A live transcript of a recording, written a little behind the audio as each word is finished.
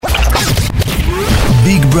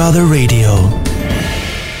Brother Radio.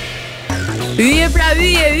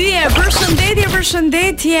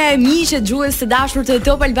 Përshëndetje, miqë dëgjues të dashur të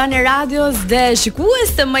Top Albania Radios dhe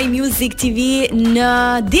shikues të My Music TV në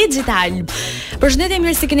digital. Përshëndetje,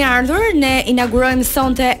 mirë se keni ardhur. Ne inaugurojmë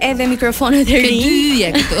sonte edhe mikrofonet e ri. Dyje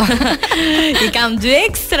këtu. I kam dy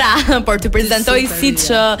ekstra, por të prezantoj siç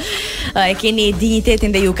e keni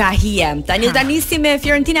dinjitetin dhe ju ka hije. Tani nisim me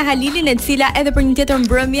Fiorentina Halilin, e cila edhe për një tjetër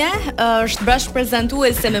mbrëmje është bashkë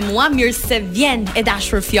prezantuese me mua. Mirë se vjen e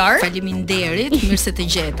dashur Fior. Faleminderit, mirë se të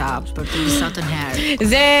gjeta për të disa të herë.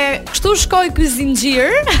 Dhe kështu shkoi ky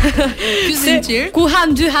zinxhir. Ku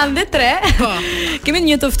han 2, han dhe 3. Po. Kemi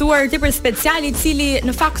një të ftuar tepër special i cili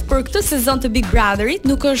në fakt për këtë sezon të Big Brotherit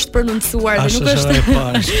nuk është prononcuar dhe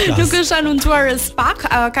nuk është anoncuar as pak.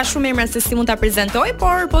 Ka shumë emra se si mund ta prezantoj,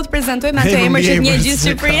 por po të prezantoj me ato emra që njeh gjithë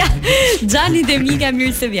Shqipëria. Xhani Demika,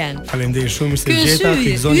 mirë se vjen. Faleminderit shumë, mirë se gjeta. Ti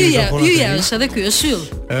gëzoni mikrofonat. Ju është edhe ky është yll.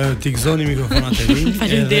 Ti gëzoni mikrofonat e rinj.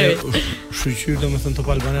 Faleminderit. Shqyr domethënë Top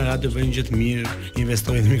Albania Radio bëjnë gjë të mirë,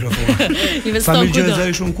 investojnë në mikrofon. Investon kudo. Sa më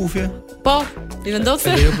gjë shumë kufje? Po, i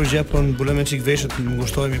vendosë? Jo për gjë, po mbulem me çik veshët, më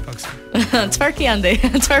ngushtohemi pak. Çfarë ke ande?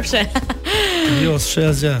 Çfarë fshe? Jo, s'she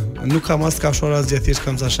asgjë. Nuk kam as kafshor asgjë, thjesht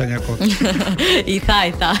kam sa shenja kot. I tha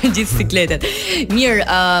gjithë sikletet. Mirë,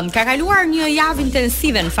 ka kaluar një javë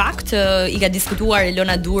intensive në fakt. I ka diskutuar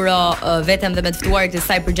Elona Duro vetëm dhe me të ftuarit e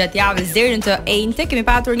saj përgjatë javës deri në të enjte. Kemi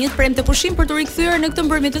patur një premtë të pushim për të rikthyer në këtë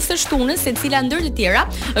mbrëmje të së shtunës, e cila ndër të tjera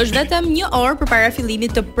është vetëm një orë përpara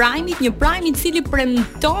fillimit të Prime-it, një Prime i cili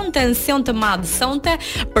premton tension të madh sonte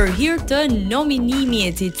për hir të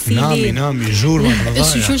nominimit i cili Nami, zhurma, valla.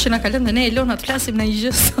 Është shqyr që na ka lënë dhe ne Elona të flasim në një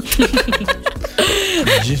gjë sot.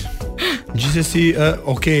 Gjithsesi,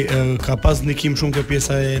 ka pas ndikim shumë kjo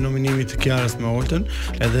pjesa e nominimit të Kiarës me Oltën,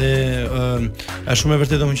 edhe është shumë e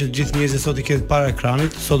vërtetë domethënë që të gjithë njerëzit sot i ketë para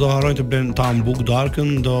ekranit, sot do harrojnë të blenë tambuk, do arkën,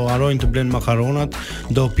 do harrojnë të blenë makaronat,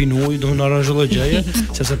 do pinë ujë, do harrojnë çdo gjë,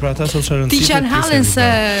 sepse për ata sot është rëndësishme. Ti që hallen se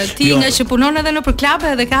ti nga që punon edhe nëpër klube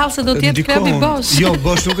edhe ka hall se do të jetë klubi bosh. Jo,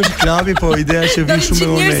 bosh nuk është klubi, po ideja është që vin shumë me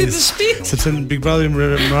vonesë. Sepse Big Brother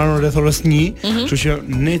mbaron rreth orës 1, kështu që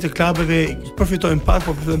ne të klubeve përfitojmë pak,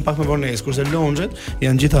 po përfitojmë pak me vonesë, kurse lonxhet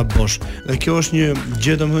janë gjitha bosh. Dhe kjo është një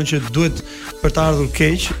gjë domethënë që duhet për të ardhur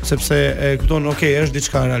keq, sepse e kupton, është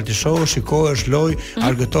diçka reality show, shikoj, është lojë,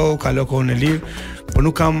 argëto, kalo kohën e lirë. Po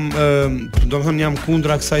nuk kam, domethënë jam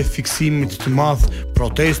kundra kësaj fiksimit të madh,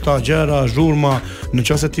 protesta, gjëra, zhurma,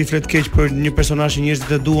 nëse ti flet keq për një personazh që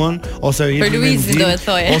njerëzit e duan, ose për Luizin do të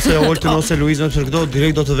thoje. Ose Oltën ose Luizin, ose këto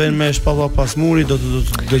direkt do të vënë me shpalla pas muri, do të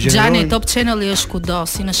degenerojnë. Xhani Top Channel-i është kudo,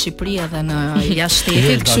 si në Shqipëri edhe në jashtë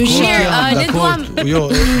shtetit, kështu që ne duam. Jo,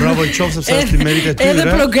 bravo i qof sepse është meritë e tyre.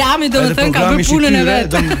 Edhe programi domethënë ka bërë punën e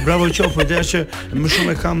vet. Bravo i qof, por ideja që më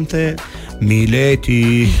shumë e kam te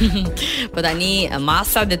Mileti. Po tani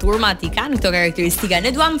masa dhe turmat i kanë këto karakteristika. Ne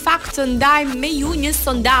duam në fakt të ndajmë me ju një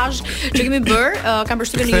sondazh që kemi bërë, kam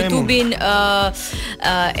përshtypjen në YouTube-in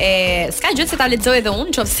s'ka gjë se ta lexoj edhe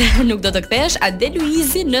unë, nëse nuk do të kthesh, a de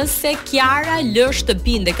Luizi nëse Kiara lë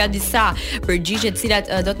shtëpinë, dhe ka disa përgjigje të cilat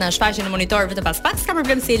do të na shfaqen në monitor vetëm pas pak, s'ka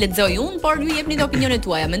problem se i lexoj unë, por ju jepni opinionet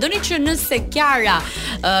tuaja. Mendoni që nëse Kiara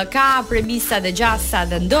ka premisa dhe gjasa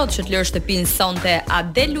dhe ndodh që të lë shtëpinë sonte, a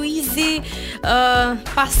de Luizi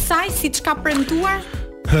pasaj siç ka premtuar?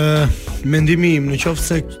 Mendimi im, në qoftë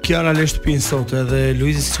se Kiara lë shtëpinë sot edhe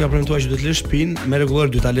Luizi siç ka premtuar që do të lë shtëpinë, me rregullar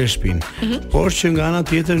do ta lë shtëpinë. Por që nga ana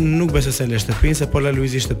tjetër nuk besoj se lë shtëpinë, se po la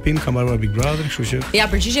Luizi shtëpinë, ka mbaruar Big Brother, kështu që. Ja,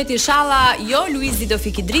 përgjigjet inshallah, jo Luizi do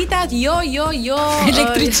fiki dritat, jo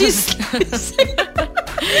elektricist.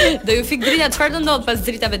 Do ju fik drita, çfarë do ndodh pas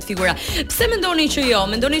dritave të figura? Pse mendoni që jo?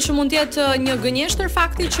 Mendoni që mund të jetë një gënjeshtër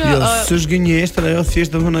fakti që jo, s'është gënjeshtër, ajo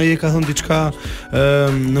thjesht domethënë ai ka thënë diçka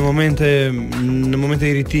në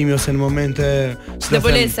momente irritimi ose në momente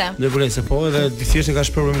debulese, po, edhe thjesht e ka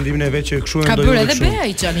shpërur mendimin e vet që kshu e ndonjë. Ka bërë edhe Bea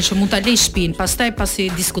Xhani që mund ta lej shtëpinë, pastaj pasi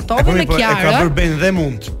diskutove me Kiarën. Ka bërë ben dhe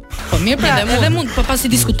mund. Po mirë, pra, edhe mund, po pasi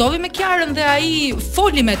diskutove me Kiarën dhe ai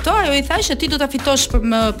foli me to, ajo i tha që ti do ta fitosh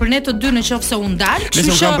për ne të dy nëse u ndal.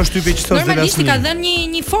 Kështu që normalisht ka dhënë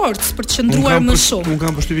një forcë për të qëndruar më shumë. Unë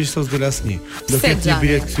kam përshtypjen që sot del asnjë. Do të ketë një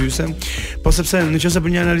bilet kthyese. Po sepse nëse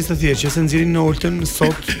për një analistë të thjeshtë, nëse nxjerrin në Oltën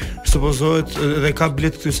sot, supozohet dhe ka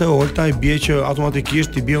bilet kthyese Olta, i bie që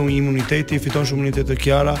automatikisht i bie një imuniteti, fiton shumë imunitet të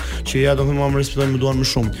Kiara, që ja domethënë më respektojnë, më duan më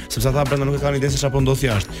shumë, sepse ata brenda nuk e kanë idenë se çfarë po ndodh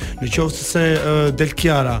jashtë. Nëse se del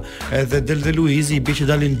Kiara edhe del dhe Luizi, i bie që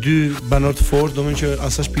dalin dy banor të fortë, domethënë që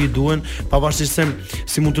asaj shtëpi i duhen, pavarësisht se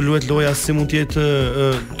si mund të luhet loja, si mund të jetë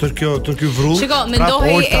tër ky vrull. Shiko,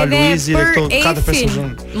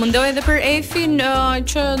 mendoj edhe për Efin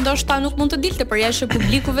që ndoshta nuk mund të dilte, por jashtë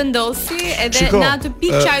publiku vendosi edhe në atë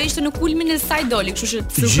pikë që ajo ishte që në kulmin e saj doli, kështu që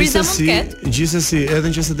surpriza mund të ketë. Gjithsesi, edhe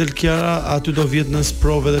nëse del Kiara, aty do vjet në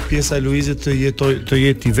sprovë edhe pjesa e Luizit të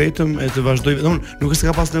jetë i vetëm e të vazhdoj. Domthonë, nuk është se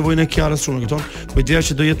ka pas nevojën e Kiarës shumë, kupton? Po ideja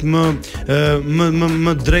që do jetë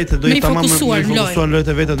më drejtë, do jetë tamam më fokusuar në lojët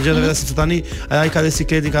e vetë, të gjëra vetë sepse tani ai ka dhe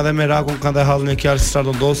sikletin, ka dhe merakun, ka dhe hallin e Kiarës çfarë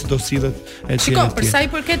do ndodhë, do sillet e tjerë. Shiko, për sa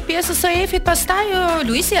i përket pjesës së Efit, pastaj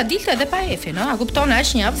Luisi ja dilte edhe pa Efin, a kupton,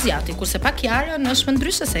 është një javë zjati, kurse pa Kiarën është më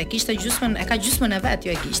ndryshe se e kishte gjysmën, e ka gjysmën e vet,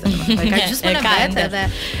 jo e kishte, e ka gjysmën e vet edhe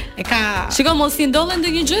e ka. Shiko, mos i ndodhe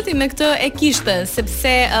ndonjë gjë ti me këtë e kishte,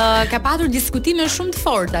 sepse ka patur diskutime shumë të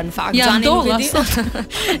forta në fakt. Ja ndodha.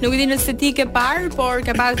 Nuk e di nëse ti ke parë, por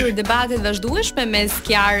ka patur debate të vazhdueshme mes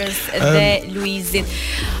Kiarës dhe Luizit.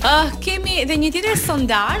 Kemi edhe një tjetër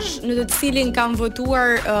sondazh në të cilin kanë votuar,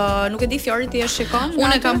 nuk e di Fiori ti e shikon?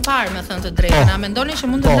 Unë e kam parë, me thënë të drejtën. A mendoni që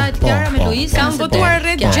mund të ndahet Kiara me Luizin? Kanë votuar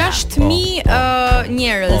rreth 6000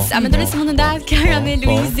 njerëz. A mendoni se mund të ndahet Kiara me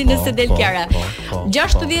Luizin nëse del Kiara?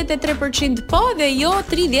 63% po dhe jo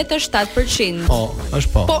 37%.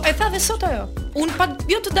 Është po. Po e tha dhe sot ajo. Unë pa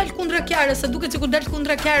jo të dal kundra Kiarës, se duket sikur dal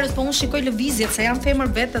kundra Kiarës, po unë shikoj lëvizjet se janë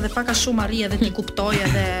femër vetë dhe paka shumë arri edhe t'i kuptoj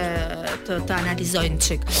edhe të analizojnë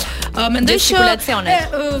çik. Mendoj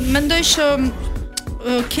që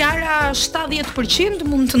Kiara 70%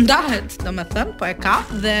 mund të ndahet, domethënë, po e ka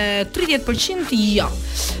dhe 30% jo.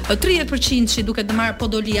 30% që duket të marrë po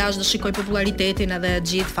doli jashtë, do shikoj popularitetin edhe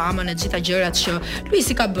gjithë famën e gjitha gjërat që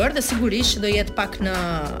Luisi ka bërë dhe sigurisht do jetë pak në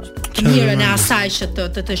mirën e asaj që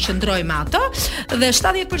të qëndroj me atë. Dhe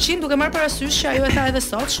 70% duke marrë parasysh që ajo e tha edhe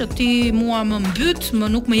sot që ti mua më mbyt,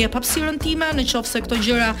 nuk më jep hapësirën time, nëse këto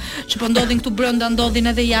gjëra që po ndodhin këtu brenda ndodhin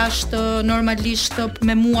edhe jashtë normalisht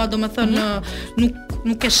me mua, domethënë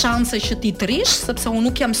nuk ke shanse që ti të rish, sepse unë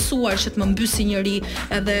nuk jam mësuar që të më mbysi njëri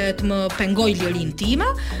edhe të më pengoj lirinë time,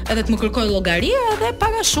 edhe të më kërkoj llogari, edhe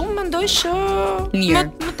paga shumë mendoj që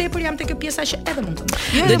më tepër jam te kjo pjesa që edhe mund të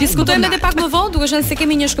ndodhë. Do diskutojmë edhe pak më vonë, duke qenë se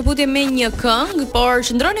kemi një shkëputje me një këngë, por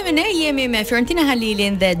qëndroni me ne, jemi me Fiorentina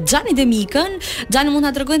Halilin dhe Xhani Demikën. Xhani mund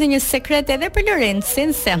ta tregojë një sekret edhe për Lorencin,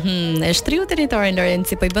 se e shtriu territorin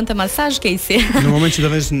Lorenci, po i bën të masazh Casey. Në moment që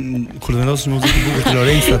do vesh kur vendos muzikë bukur të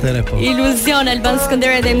Lorenci atëre po. Iluzion Alban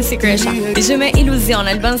Skënderaj dhe MC Kresha. Ishte me Iluzion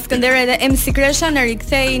Alban Skënderaj dhe MC Kresha na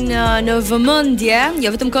rikthejnë në vëmendje,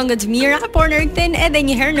 jo vetëm këngë të mira, por na rikthejnë edhe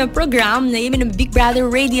një herë në program. Ne jemi në Big Brother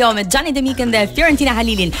Radio me Xhani Demikën dhe Fiorentina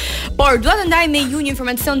Halilin. Por dua të ndaj me ju një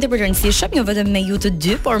informacion të rëndësishëm, jo vetëm me ju të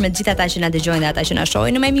dy, por me gjithë ata që na dëgjojnë dhe ata që na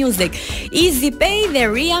shohin në My Music. Easy Pay dhe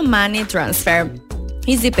Ria Money Transfer.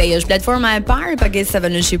 Easy Pay është platforma e parë e pagesave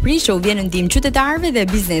në Shqipëri që u vjen në ndihmë qytetarëve dhe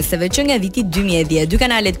bizneseve që nga viti 2010. Dy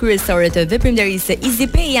kanalet kryesore të veprimtarisë së Easy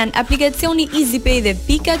Pay janë aplikacioni Easy Pay dhe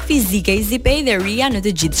pikat fizike Easy Pay dhe Ria në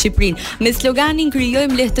të gjithë Shqipërinë. Me sloganin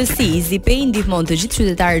krijojmë lehtësi, Easy Pay ndihmon të gjithë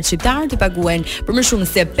qytetarët shqiptar të paguajnë për më shumë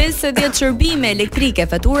se 50 shërbime elektrike,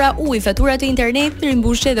 fatura ujë, fatura të internetit,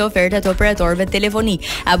 rimbushje dhe oferta të operatorëve telefonik,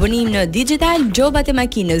 abonim në digital, gjobat e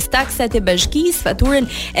makinës, taksat e bashkisë,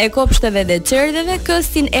 faturën e kopshteve dhe çerdheve,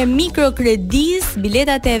 këstin e mikrokredis,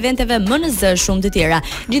 biletat e eventeve MNZ shumë të tjera.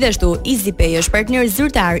 Gjithashtu, Easy Pay është partner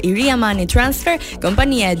zyrtar i Ria Money Transfer,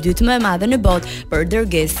 kompania e dytë më e madhe në botë për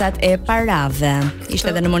dërgesat e parave. Ishte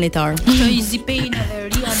edhe në monitor. Këtë Easy Pay edhe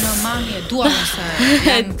Ria në Money e duam se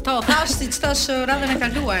janë këto, thash siç thash radhën e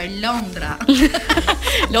kaluar, Londra.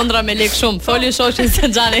 Londra me lek shumë, foli shoqin se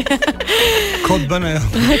Xhani. Kod bën ajo.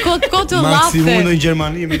 Kod të llafe. Maksimum në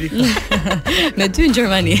Gjermani, Amerikë. Me ty në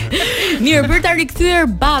Gjermani. Mirë, për ta rikthyer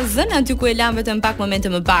bazën aty ku e lam vetëm pak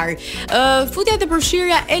momente më parë. Futja dhe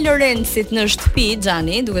përfshirja e Lorencit në shtëpi,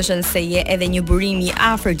 Xhani, duke qenë se je edhe një burim i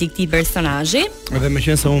afërt i këtij personazhi. Edhe më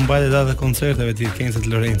qenë se unë mbajtë datë koncerteve të Kensit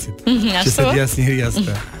Lorencit. Që se di asnjëri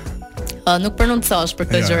aspe. Nuk prononcosh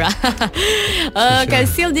për këtë gjëra. Ka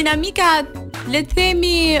sjell dinamika, le të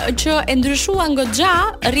themi që e ndryshuan goxha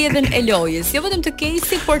rrjedhën e lojës, jo vetëm të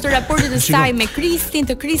Casey, por të raportit të saj me Kristin,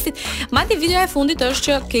 të Kristit. Madje videoja e fundit është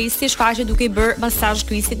që Casey shfaqet duke i bërë masazh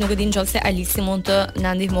Kristit, nuk e di nëse Alisi mund të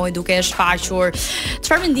na ndihmojë duke e shfaqur.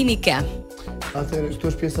 Çfarë mendimi ke? Atëherë këtu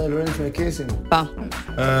është pjesa e Lorencit me Caseyn. Po.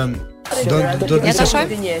 Do të ta shoh?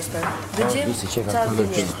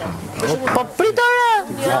 Po pritore.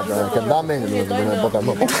 Që dame në bota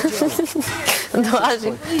më. Do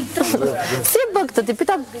ashi. Si bë këtë ti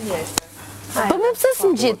pita? Po më pse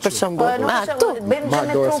s'm gjit për shembull. Ma tu. Bëjmë me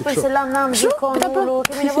trupin se lam nam shikon ulu,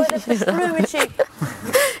 kemi nevojë të shpërrymi çik.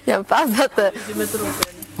 Ja pas atë. Me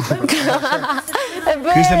trupin.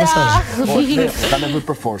 Kishte mesazh. Ka nevojë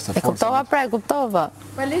për forcë. Kuptova pra, kuptova.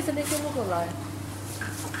 Pa lesën e kemi kollaj.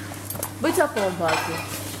 Bëj ça pompa aty.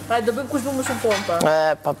 Pa do bëjmë kush më shumë pompa.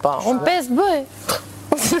 Pa. Un 5 bëj.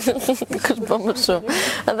 Kush po më shumë.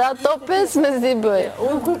 Dhe ato 5 me si bëj.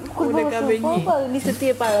 Unë kam e një. Nisë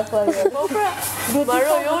ti e para fare. Po pra,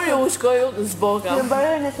 mbaroj ori u shkoj zboka.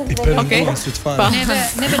 Mbaroj nëse Okej.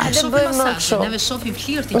 Neve shohim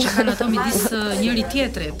flirtin që kanë ato midis njëri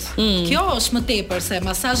tjetrit. Kjo është më tepër se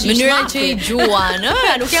masazhi i mënyra që i gjuan,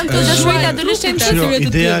 nuk janë këto dashurit adoleshentë atyre të tyre.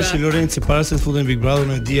 Ideja që Lorenci para se të futen Big Brother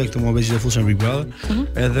në dija këtë muhabet që të futshën Big Brother,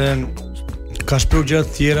 edhe ka shprehur gjëra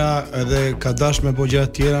të tjera edhe ka dashur me bëj gjëra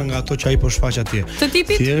të tjera nga ato që ai po shfaq atje. Të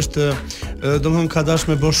tipit? Thjesht, domethënë ka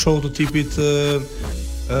dashur me bëj show të tipit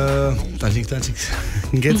tash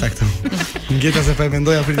ngeca këtu. Ngeca se po e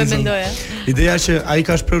mendoja për ditën. Ideja që ai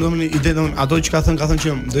ka shprehur domethënë ide ato që ka thënë që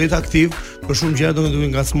do jetë aktiv për shumë gjëra, duke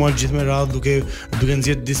ngacmuar gjithë me radhë, duke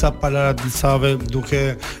nxjerr disa palara disave, duke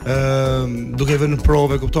vënë në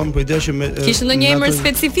provë, kupton? Po ideja që kishte ndonjë emër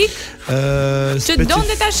specifik? Që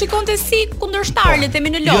donte ta shikonte si kundërshtar, le të themi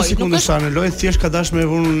në lojë. Jo si kundërshtar në lojë, thjesht ka dashur me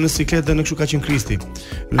vënë në sikletë dhe në kështu ka qenë Kristi.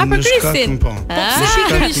 A për Kristin? Po. Si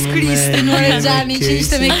shikonish Kristin në Xhani që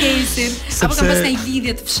ishte me Kesin? Apo ka pasur një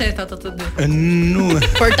lidhje të fshehtë ato të dy? Nuk.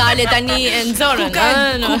 Portale tani në zonën,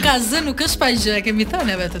 ku ka zë nuk është pa gjë, kemi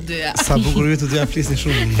thënë edhe të dyja. Sa bukur ju të dyja flisni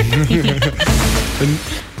shumë.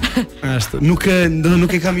 Ashtu, nuk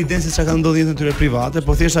e kam idenë se çka ka ndodhur jetën tyre private,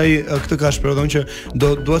 po thjesht ai këtë ka shprehur që do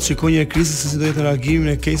të shikojë një krizë se si do jetë reagimi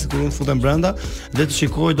në Kesin kur unë futem brenda dhe të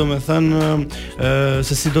shikojë domethënë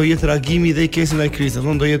se si do jetë reagimi dhe i Kesin ndaj krizës.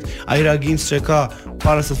 Do jetë ai reagim që ka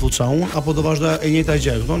para se të futsa unë apo do vazhdoj e njëjta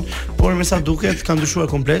gjë, kupton? Por me sa duket kanë ndryshuar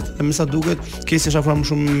komplet dhe me sa duket Kesi është afruar më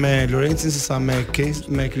shumë me Lorencin se sa me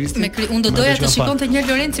Kristin. Unë do doja të shikonte një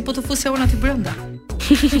Lorenci po të fusja unë aty brenda.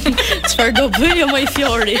 Çfarë do bëj më i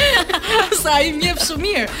fjori? Sa i mjef shumë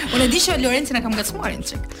mirë. Unë e di që Lorencin e kam ngacmuarin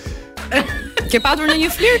çik. Ke patur në një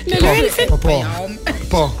flirt me Lorencin?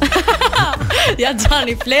 Po. Ja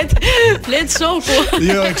Xhani flet shoku.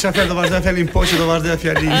 Jo, e kisha fjalë do vazhdoj fjalin po që do vazhdoj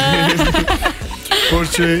fjalin. Por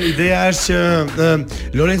që ideja është që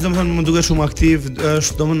Lorenzo domethënë më duket shumë aktiv,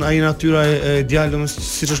 është domethënë ai natyra e djalë domethënë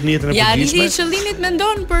siç është në jetën e përditshme. Ja, rriti i qëllimit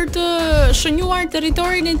mendon për të shënjuar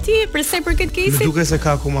territorin e tij për sa i përket Kesit. Më duket se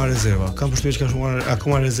ka akoma rezerva. Kam përshtypjen që ka shumë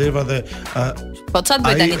akoma rezerva dhe po çfarë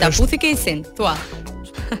bëj tani ta puthi Kesin? Thua.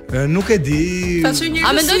 Nuk e di.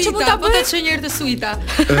 A mendon që mund ta bëj të çojë njëherë të suita?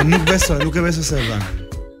 Nuk e besoj se vën.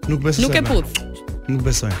 Nuk e puth. Nuk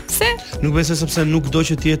besoj. Pse? Nuk besoj sepse nuk do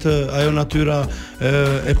që të jetë ajo natyra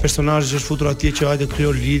e personazhit që është futur atje që hajde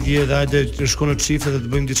krijon lidhje dhe hajde të shkon në çifte dhe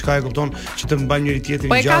të bëjmë diçka e kupton që të mbajnë njëri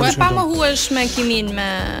tjetrin gjallë. Po e ka pa mohuesh me kimin me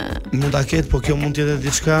mund ta ketë, po kjo mund të jetë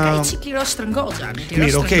diçka. Ai çiklirosh shtrëngoll Xhani,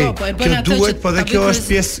 Mirë, okay. Po e bën atë që po dhe kjo është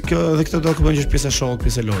pjesë, kjo dhe këtë do të bëjmë që është pjesë e shohut,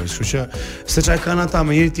 pjesë e lojës. Kështu që se çfarë kanë ata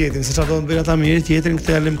me njëri tjetrin, se çfarë do të bëjnë ata me njëri tjetrin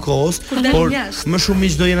këtë jalim kohës, por më shumë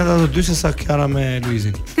miq do jenë ata të dy se sa Kiara me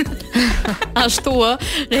Luizin. Ashtu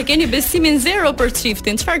ne keni besimin zero për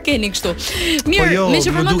çiftin. Çfarë keni kështu? Mirë, me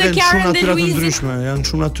që përmendë Kiarën dhe Luizin, janë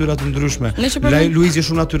shumë natyra të ndryshme. Luizi është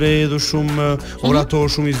shumë natyrë edhe shumë orator,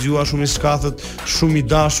 shumë i zgjuar, shumë i shkathët, shumë i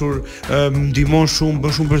dashur, ndihmon shumë,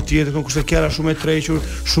 bën shumë për tjetër, kurse Kiara shumë e trequr,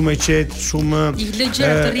 shumë e qetë, shumë i lë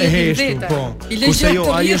gjëra të rritin vetë. Po. Kurse jo,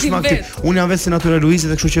 ai është më aktiv. Unë jam vetë si natyra e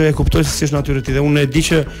Luizit dhe kështu që e kuptoj se si është natyra e tij dhe unë e di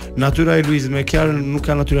që natyra e Luizit me Kiarën nuk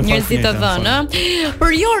ka natyrë fare. Njerëzit të dhënë,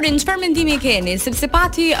 Për Jorin, çfarë mendimi keni? Sepse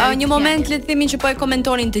pati një moment le të themi që po e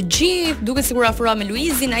komentonin të gjithë, duket sikur afroa me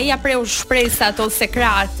Luizin, ai apreu shpresë ato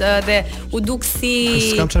sekret dhe u duk si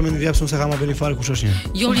s'kam çfarë mendim jap, se kam bëni fare kush është një.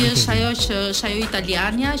 Jori është ajo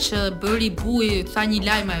italiania që bëri buj, tha një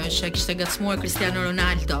lajm ajo që kishte gacmuar Cristiano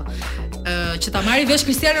Ronaldo. Që ta marri vesh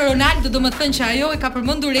Cristiano Ronaldo, domethënë që ajo e ka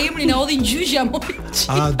përmendur emrin e hodhin gjyqja mori.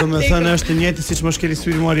 Domethënë është e njëjtë siç më shkeli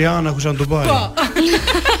syri Mariana kush janë në Dubai. Po.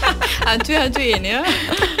 Aty jeni, ë?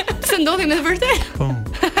 Se ndodhi me vërtet? Po.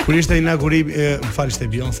 Kur ishte inaugurimi, më fal, ishte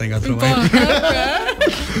Beyoncé nga Trova.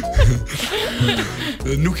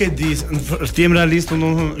 Nuk e di, të jem realist,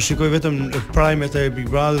 unë shikoj vetëm primet e Big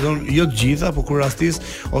Brother, jo të gjitha, po kur rastis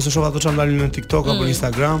ose shoh ato çfarë ndalin në TikTok apo në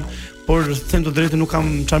Instagram, por them të drejtë nuk kam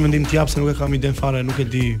çfarë mendim të jap se nuk e kam iden fare, nuk e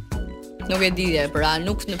di. Nuk e di, pra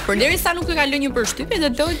nuk përderisa nuk e ka lënë një përshtypje dhe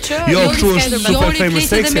do që kështu është super famous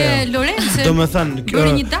seksi me Lorenzo. Domethënë,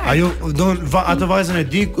 ajo atë vajzën e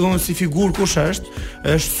di, si figurë kush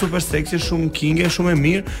është super seksi, shumë kinge, shumë e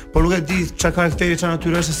mirë, por nuk e di çfarë karakteri, çfarë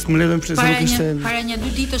natyre është, s'më lëdhem pse nuk ishte. Para një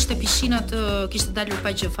 2 ditësh te piscina kishte dalur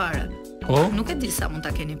pa gjë fare. Nuk e di sa mund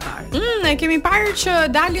ta keni parë. Ne kemi parë që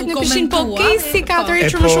daljet në pishin, po Kesi ka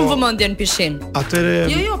tërhequr më shumë vëmendje në pishin. Atëre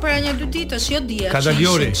Jo, para 1-2 ditësh, jo dia. Ka dalë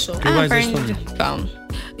Jori.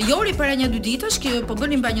 Jori para 1-2 ditësh që po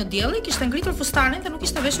bënin banjo dielli, kishte ngritur fustanin dhe nuk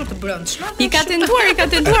ishte veshur të brendshme. I ka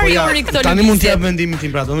tentuar Jori këtë. Tani mund t'jap mendimin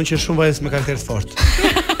tim pra, domethënë që është shumë vajzë me karakter të fortë.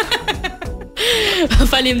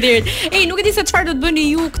 Faleminderit. Nuk e di se çfarë do të bëni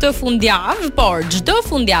ju këtë fundjavë, por çdo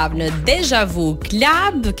fundjavë në Deja Vu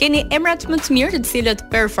Club keni emrat më të mirë të cilët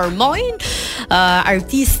performojnë,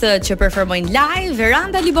 artistë që performojnë live,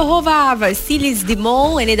 Veranda Libohova, Vasilis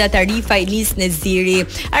Dimo, Eneda Tarifa, Elis Neziri,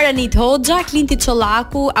 Aranit Hoxha, Klinti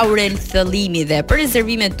Çollaku, Aurel Thëllimi dhe për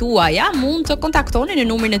rezervimet tuaja mund të kontaktoni në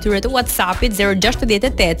numrin e tyre të WhatsAppit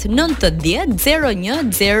 068 90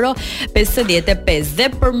 01 055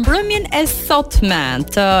 dhe për mbrëmjen e sotme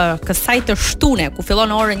të kësaj të shtune ku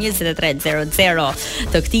fillon orën 23:00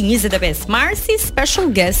 të këtij 25 marsi, special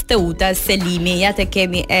guest Teuta Selimi. Ja te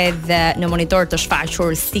kemi edhe në monitor të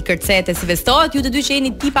shfaqur si kërcete, si vestohet. Ju të dy që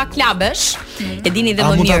jeni tipa klabesh, e dini dhe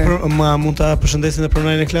më mirë. Mund ta përshëndesin në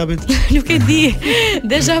pronarin e klubit? Nuk e di.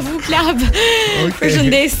 Deja Vu Club.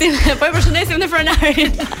 Përshëndesim. Po e përshëndesim në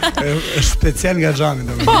pronarin. Është special nga Xhani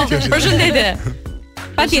domethënë. Po, përshëndetje.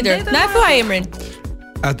 Patjetër. Na thua emrin.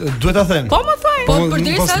 Atë duhet ta them. Po më thuaj. Po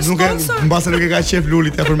përderisa është sponsor. Mbase nuk e ka qef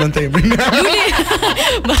Lulit ja përmend emrin. Luli.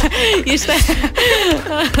 Ishte.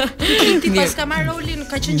 Klinti pas ka marrë rolin,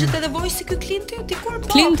 ka qenë gjithë edhe voice ky Klinti, dikur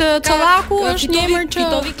po. Klinti Çollaku është një emër që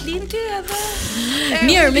fitovi Klinti edhe.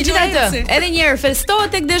 Mirë, megjithatë, edhe një herë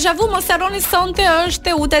festohet tek Deja Vu, mos harroni sonte është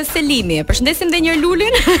Teuta Selimi. Përshëndesim edhe një herë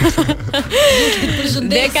Lulin.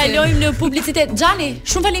 Dhe kalojmë në publicitet. Xhani,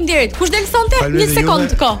 shumë faleminderit. Kush del sonte? Një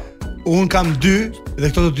sekond, ko. Un kam 2 dhe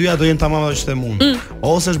këto të dyja do jenë tamam ato që them unë.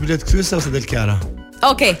 Ose është bilet kthyese ose del Kiara.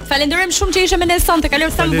 Okej, falenderojmë shumë që ishe me ne sonte.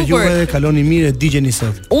 Kalojmë sa më bukur. Juve kaloni mirë, digjeni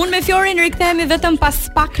sot. Unë me Fiorin rikthehemi vetëm pas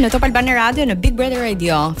pak në Top Albania Radio në Big Brother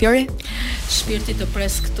Radio. Fiori, shpirti të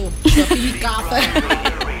pres këtu. Do pini kafe.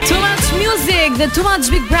 Too much music, the too much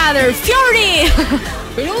Big Brother. Fiori.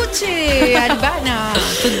 Luci, Albana,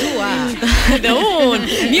 të dua. Dhe unë.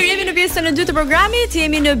 Mirë, jemi në pjesën e dytë të programit,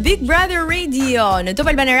 jemi në Big Brother Radio, në Top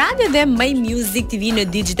Albania Radio dhe My Music TV në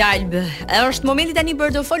Digital. Është momenti tani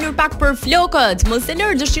për të folur pak për flokët. Mos e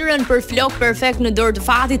lër dëshirën për flok perfekt në dorë të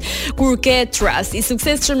fatit kur ke Trust, i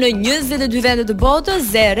suksesshëm në 22 vende të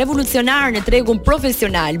botës dhe revolucionar në tregun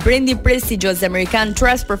profesional. Brendi prestigjioz amerikan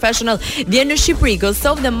Trust Professional vjen në Shqipëri,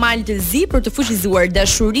 Kosovë dhe Maltezi për të fuqizuar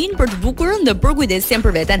dashurinë për të bukurën dhe për kujdesjen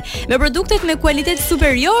për veten. Me produktet me kualitet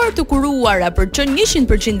superior të kuruara për të qenë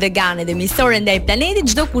 100% vegane dhe miqësore ndaj planetit,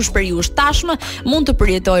 çdo kush për ju tashmë mund të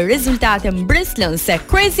përjetojë rezultate mbreslënse.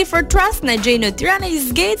 Crazy for Trust na gjej në Tirana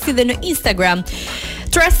East Gate si dhe në Instagram.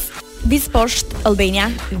 Trust Visposht Albania,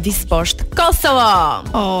 Visposht Kosovo.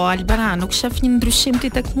 Albana, nuk shef një ndryshim ti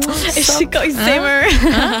tek mua? E shikoj zemër.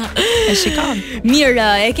 E shikon. Mirë,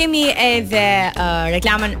 e kemi edhe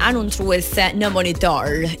reklamën anuncruese në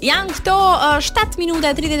monitor. Janë këto 7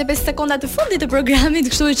 minuta e 35 sekonda të fundit të programit,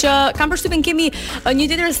 kështu që kam përshtypjen kemi një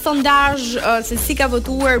tjetër sondazh se si ka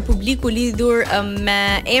votuar publiku lidhur me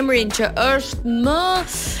emrin që është më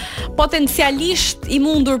potencialisht i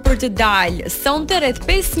mundur për të dalë. Sonte rreth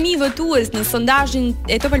 5000 votues në sondazhin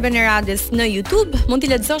e Top Albania Radios në YouTube. Mund t'i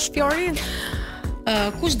lexosh Fiori?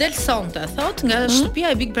 Kush del sonte, thot, nga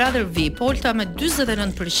shtëpia e Big Brother VIP, Olta me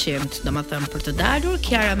 49%, domethënë për të dalur,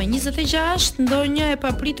 Kiara me 26, ndonjë e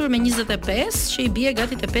papritur me 25, që i bie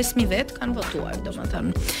gati te 5000 vet kanë votuar,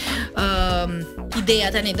 domethënë.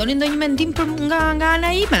 Ideja tani, doni ndonjë mendim për nga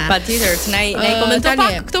ana ime? Patjetër, na i komentoj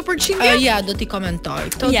pak këto përqindje? Ja, do t'i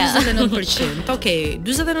komentoj. Këto 49%. Okej,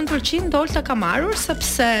 49% Olta ka marrur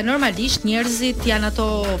sepse normalisht njerëzit janë ato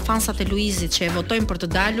fansat e Luizit që e votojnë për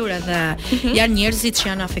të dalur edhe janë njerëzit që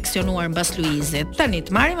janë afeksionuar mbas Luizit. Tani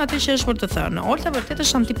të marrim atë që është për të thënë. Olta vërtet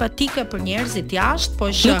është antipatike për njerëzit jashtë,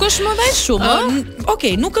 po që nuk është më vaj shumë.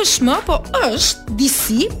 Okej, nuk është më, po është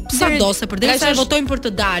disi sadose përderisa e votojnë për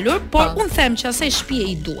të dalur, por unë them që asaj shtëpie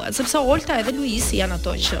i duhet, sepse Olta edhe Luizi janë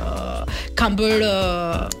ato që kanë bërë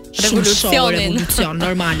revolucion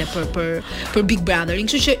normale për Big Brotherin,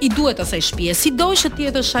 kështu që i duhet asaj shtëpie. Sido që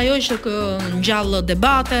tjetër ajo që ngjall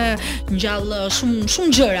debate, ngjall shumë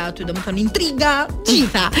gjëra aty, domethënë intriga,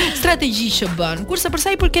 gjitha, strategji që bën. Kurse për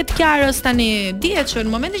sa i përket Kiarës tani, dihet që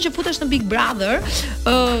në momentin që futesh në Big Brother,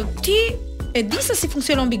 ti e di se si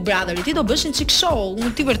funksionon Big Brother, ti do bësh një çik show,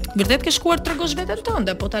 ti vërtet ke shkuar të tregosh veten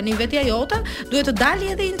tënde, po tani vetja jote duhet të dali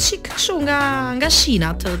edhe një çik kështu nga shina,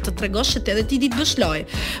 të tregosh që edhe ti di të bësh lojë.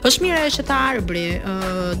 Është mirë ajo që ta arbri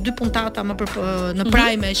 2 puntata më në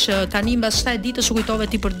prime që tani mbas 7 ditësh u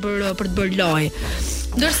kujtove ti për të bërë lojë.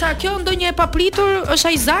 Ndërsa kjo ndonjë e papritur është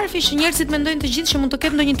ai zarfi që njerëzit mendojnë të gjithë që mund të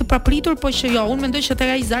ketë ndonjë të papritur, po që jo, unë mendoj që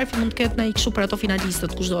tek ai zarfi mund të ketë ndonjë kështu për ato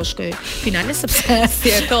finalistët, kushdo shkoj finale sepse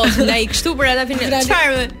si e thos, ndaj kështu për ata finale.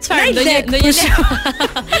 Çfarë ndonjë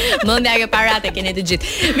mendja që paratë keni të gjithë.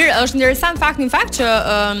 Mirë, është interesant fakti në fakt që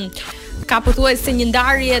ka pothuajse një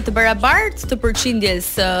ndarje të barabartë të përqindjes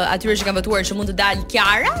atyre që kanë votuar që mund të dalë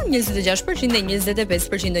Kiara, 26% dhe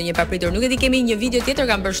 25% një papritur. Nuk e di, kemi një video tjetër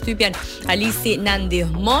kanë bërë shtypjen Alisi na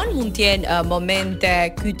ndihmon, mund të jenë momente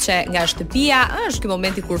kyçe nga shtëpia, është ky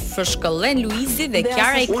momenti kur fshkëllen Luizi dhe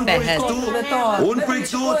Kiara i kthehet. Unë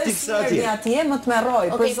pritoj ti sati. Atje më të merroj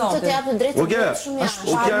për zotin.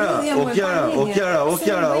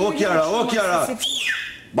 O Kiara.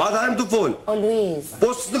 Badajmë të folë. O Luiz.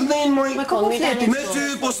 Po së të kënejnë moj. Me ty,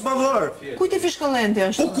 po së më vërë. Kujt i fishkëllenti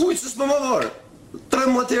është? Po kujt së më vërë.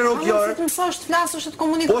 13 euro Kiarë. Si të mësosh të flasë është të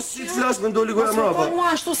komunikë. Po si të flasë me ndoli goja mrapa. Po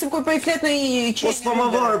mua ashtu si kur për i flet në i qenë. Po së më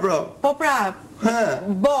vërë, bro. Po pra,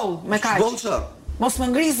 bol me kaq. Bol qa? Mos më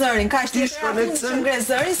ngri zërin, ka është tjetër që më ngri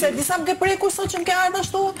zërin, se disa më ke prekur sot që më ke ardhë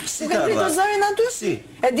ashtu, më ke ngritur zërin aty? Si.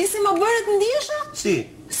 E di si më bëret në ndjesha? Si.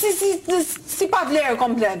 Si pa vlerë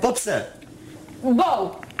komplet. Po pse? Bol.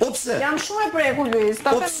 Po pse? Jam shumë e prekur, Luiz,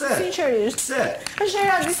 ta them sinqerisht. Pse? Është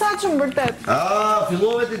era disa që më vërtet.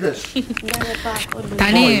 Fillove ti desh.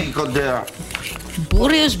 Tani, Kodea.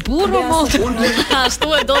 burri është burru mos. Ashtu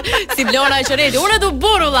e do si Blora e Qoreti. Unë do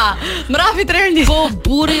burrulla. Mrafi të rëndi. Po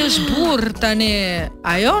burri është burr tani.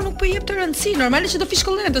 Ajo nuk po jep të rëndësi. Normalisht që do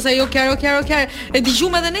fishkëllen, se ajo Kiara. E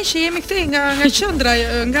dëgjuam edhe ne që jemi këtej nga qendra,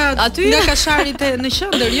 nga Kasharit në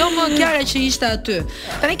qendër, jo më Kiara që ishte aty.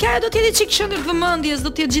 Tani Kiara do të jetë çik qendër vëmendjes,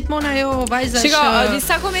 do të jetë gjithmonë ajo vajza që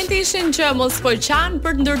disa komente ishin që mos polçan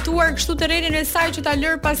për të ndërtuar kështu terrenin e saj që ta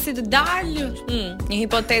lër pasi të dalë. Një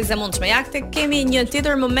hipotezë e mundshme. Ja këtë kemi një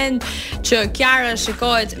tjetër moment që Kiara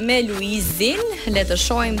shikohet me Luizin. Le të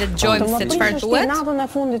shohim dhe dëgjojmë se çfarë thuhet. Natën e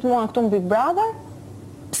fundit mua këtu në Big Brother.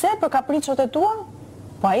 Pse për kapriçot e tua?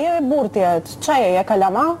 Po ai e burtjet. Çaje ja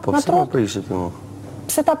kalama? Po pse më prishit ti mua?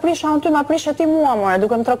 Pse ta prisha aty, ma prishet ti mua, more,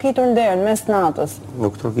 duke më trokitur në derën mes natës.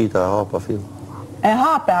 Nuk trokita, hapa fill. E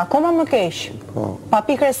hape, akoma më keq. Po. Pa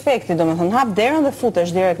pikë respekti, domethënë, hap derën dhe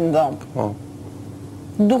futesh direkt në dëm. Po.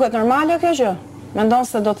 Duket normale kjo gjë? Mendon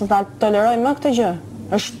se do të ta toleroj më këtë gjë?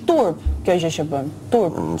 Është turp kjo gjë që bën.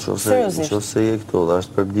 Turp. Nëse je këtu dhe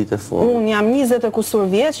është për ditë e fundit. Unë jam 20 e kusur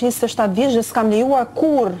vjeç, 27 vjeç dhe s'kam lejuar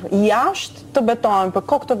kurr jashtë të betohem për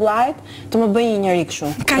kokë të vllajt të më bëj një njerëz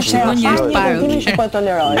kështu. Ka shumë njerëz parë që po e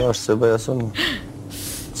toleroj. Jo, është se bëj asun.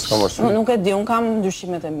 Nuk e di, unë kam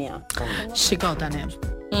ndryshimet e mia. Shiko tani.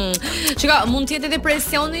 Shiko, mund të jetë edhe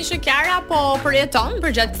presioni që Kiara po përjeton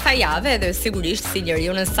për gjatë kësaj jave dhe sigurisht si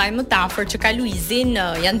njeriu në saj më të afërt që ka Luizin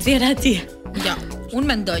janë të vjerë atij. Jo, unë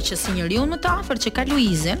mendoj që si njeriu më të afërt që ka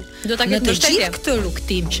Luizin, do ta ketë mbështetje këtë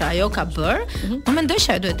rrugtim që ajo ka bër, unë mendoj që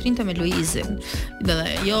ajo duhet të rinte me Luizin. Dhe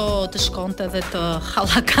jo të shkonte dhe të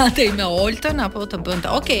hallakatej me Oltën apo të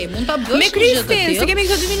bënte. Okej, mund ta bësh me Kristin, se kemi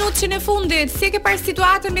këto 2 minutën e fundit. Si e ke parë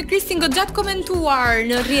situatën me Kristin goxhat komentuar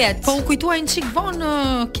në rrjet? Po u kujtuaj një çik vonë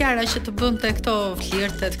Kiara që të bënte këto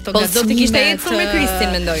flirtet, këto gazime. Po do të kishte ecur me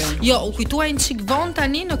Kristin, mendoj unë. Jo, u kujtuaj një çik vonë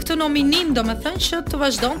tani në këtë nominim, domethënë që të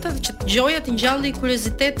vazhdonte që të gjoja të ngjalli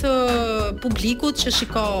kuriozitet publikut që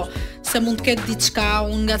shiko se mund të ketë diçka,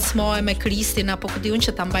 unë ngacmohem me Kristin apo këtë unë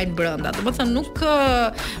që ta mbajnë brenda. Domethënë nuk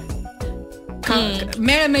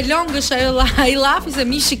mere me longësh ai llafi se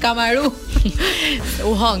mishi ka marru.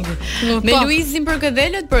 U hang. Me Luizin për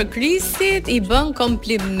këdhelët, për Kristit i bën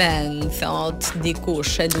kompliment, thot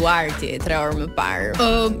dikush Eduardi 3 orë më parë.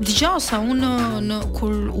 Dëgjoj sa unë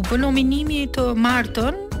kur u bë nominimi të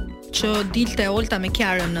martën që dilte Olta me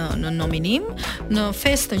Kiarën në nominim, në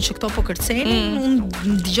festën që këto po kërcenin,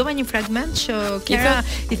 unë dëgjova një fragment që Kiara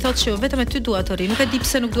i thotë që vetëm e ty dua të rri, nuk e di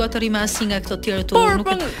pse nuk dua të rri me asnjë nga këto tjerë tu.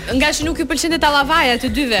 Por nga që nuk ju pëlqente tallavaja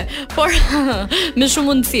të dyve, por me shumë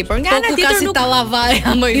mundësi. Por nga ana tjetër nuk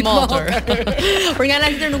tallavaja më i motor. Por nga ana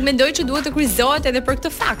tjetër nuk mendoj që duhet të kryqëzohet edhe për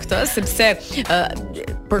këtë fakt, sepse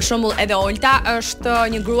për shembull edhe Olta është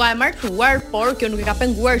një grua e martuar, por kjo nuk e ka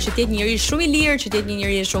penguar që të jetë një njerëz shumë i lirë, që të jetë një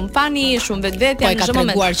njerëz shumë fani, shumë vetvetja në çdo moment. Po e ka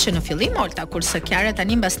treguar që në fillim Olta, kurse Kiara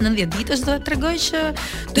tani mbas 90 ditësh do të tregoj që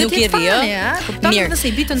do të jetë fani, a? Kupton edhe se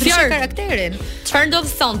i bie të ndryshë karakterin. Çfarë ndodh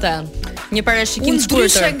sonte? Një parashikim të shkurtër.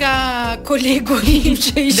 Ndryshe nga kolegu im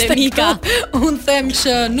që ishte Demika. Unë them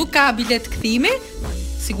që nuk ka bilet kthimi.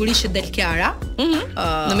 Sigurisht që del Kiara,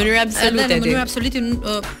 Në mënyrë absolute. Në mënyrë absolute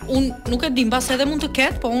unë nuk e di, mbas edhe mund të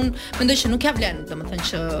ketë, po unë mendoj që nuk ja vlen, domethënë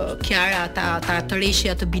që Kiara ta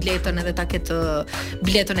tërheqë atë biletën edhe ta ketë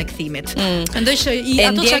biletën e kthimit. Mendoj që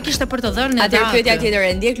ato çka kishte për të dhënë atë pyetja tjetër,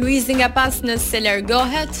 e ndjek Luizin nga pas nëse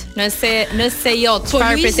largohet, nëse jo,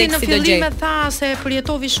 çfarë preteksti do gjej? Luizin në fillim e tha se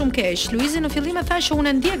përjetovi shumë keq. Luizin në fillim e tha që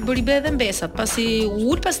unë ndjek bëri be edhe mbesat, pasi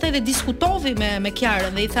ul pastaj dhe diskutovi me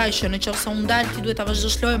Kiarën dhe i tha që nëse unë dal ti duhet ta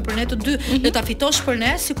vazhdosh lojën për ne të dy, dhe ta fitosh për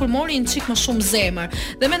ne, sikur mori një çik më shumë zemër.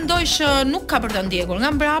 Dhe mendoj që nuk ka për ta ndjekur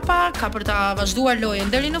nga mbrapa, ka për ta vazhduar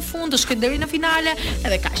lojën deri në fund, të shkojë deri në finale,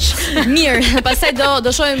 edhe kaq. Mirë, pastaj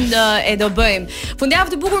do shohim e do bëjmë.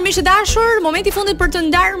 Fundjavë të bukur miq të dashur, momenti i fundit për të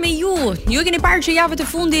ndarë me ju. Ju e keni parë që javën e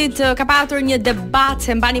fundit ka patur një debat,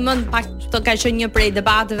 e mbani mend pak të ka qenë një prej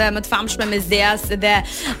debateve më të famshme mes Deas dhe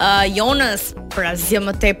Jonës, për asgjë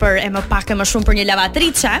më tepër e më pak e më shumë për një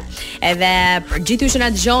lavatrice. Edhe përgjithësi që na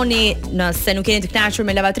dëgjoni, nëse nuk jeni të kënaqur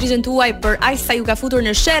me lavatricën tuaj, për aq sa ju ka futur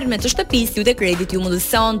në sherrme të shtëpisë, ju te kredit ju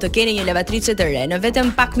mundëson të keni një lavatrice të re. Në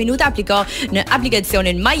vetëm pak minuta apliko në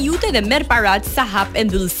aplikacionin Majute dhe merr parat sa hap e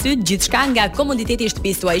mbyll syt gjithçka nga komoditeti i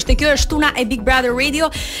shtëpisë tuaj. Ishte kjo është tuna e Big Brother Radio.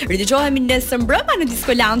 Ridëgjohemi nesër mbrëmë në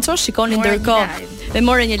Disco Lancho, shikoni ndërkohë. Dhe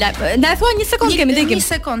morë një lajm. Na e thua një sekond kemi dikim. Një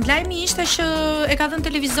sekond. Lajmi ishte që e ka dhënë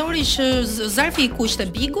televizori që zarfi i kuq të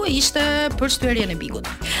Bigu ishte për shtyerjen e Bigut.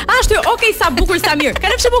 Ashtu, okay, sa bukur sa mirë.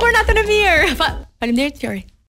 Kalofshi bukur natën e mirë. Faleminderit Fiori.